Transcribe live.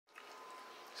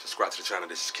Subscribe to the channel.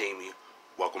 This is Kimi.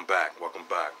 Welcome back. Welcome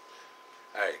back.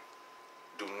 Hey,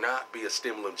 do not be a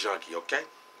stimulant junkie, okay?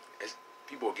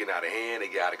 People are getting out of hand. They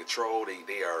get out of control.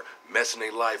 They are messing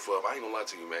their life up. I ain't gonna lie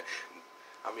to you, man.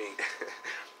 I mean,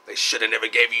 they should have never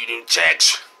gave you them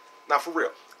checks. Now, for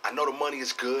real. I know the money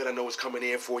is good. I know it's coming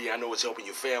in for you. I know it's helping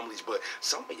your families. But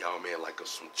some of y'all, man, like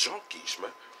some junkies,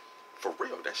 man. For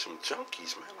real, that's some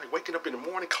junkies, man. Like waking up in the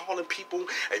morning, calling people.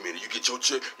 Hey, man, you get your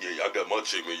check? Yeah, I got my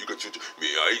check, man. You got your check? Man,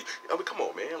 I mean, come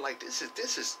on, man. Like, this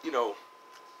is, you know,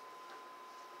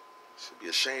 should be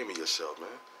ashamed of yourself, man.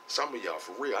 Some of y'all,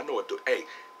 for real. I know it. Hey,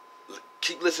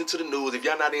 keep listening to the news. If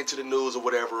y'all not into the news or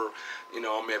whatever, you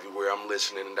know, I'm everywhere. I'm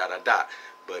listening and da-da-da.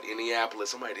 But Indianapolis,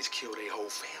 somebody just killed their whole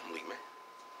family, man.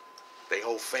 Their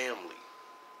whole family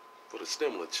for the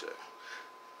stimulant check.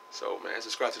 So, man,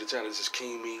 subscribe to the channel. This is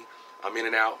Kimi. I'm in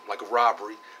and out like a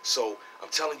robbery. So I'm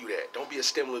telling you that. Don't be a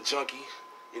stimulant junkie.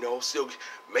 You know, still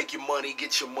make your money,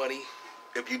 get your money.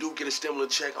 If you do get a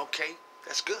stimulant check, okay,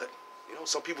 that's good. You know,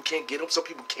 some people can't get them, some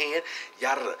people can.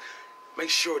 Yada. Make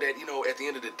sure that, you know, at the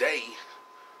end of the day,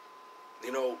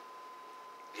 you know,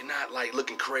 you're not like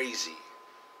looking crazy.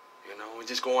 You know, and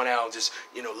just going out and just,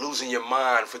 you know, losing your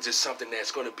mind for just something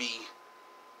that's going to be,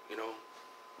 you know,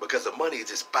 because the money is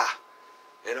just bah.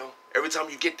 You know, every time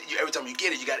you get it,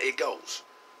 it goes.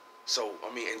 So,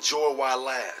 I mean, enjoy while it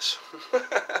lasts.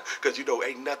 Because, you know,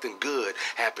 ain't nothing good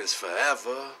happens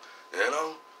forever, you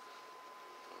know.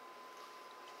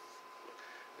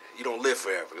 You don't live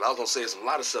forever. I was going to say some a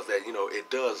lot of stuff that, you know,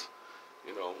 it does,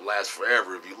 you know, last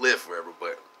forever if you live forever,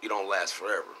 but you don't last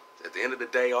forever. At the end of the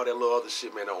day, all that little other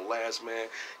shit, man, don't last, man.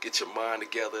 Get your mind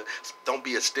together. Don't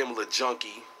be a stimulant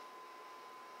junkie.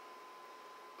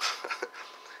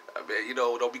 I mean, you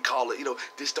know, don't be calling, you know,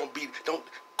 don't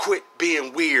quit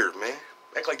being weird, man.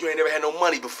 Act like you ain't never had no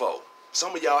money before.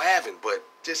 Some of y'all haven't, but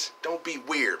just don't be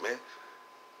weird, man.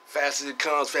 Fast as it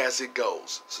comes, fast as it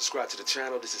goes. Subscribe to the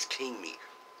channel. This is Kimi.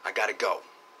 I gotta go.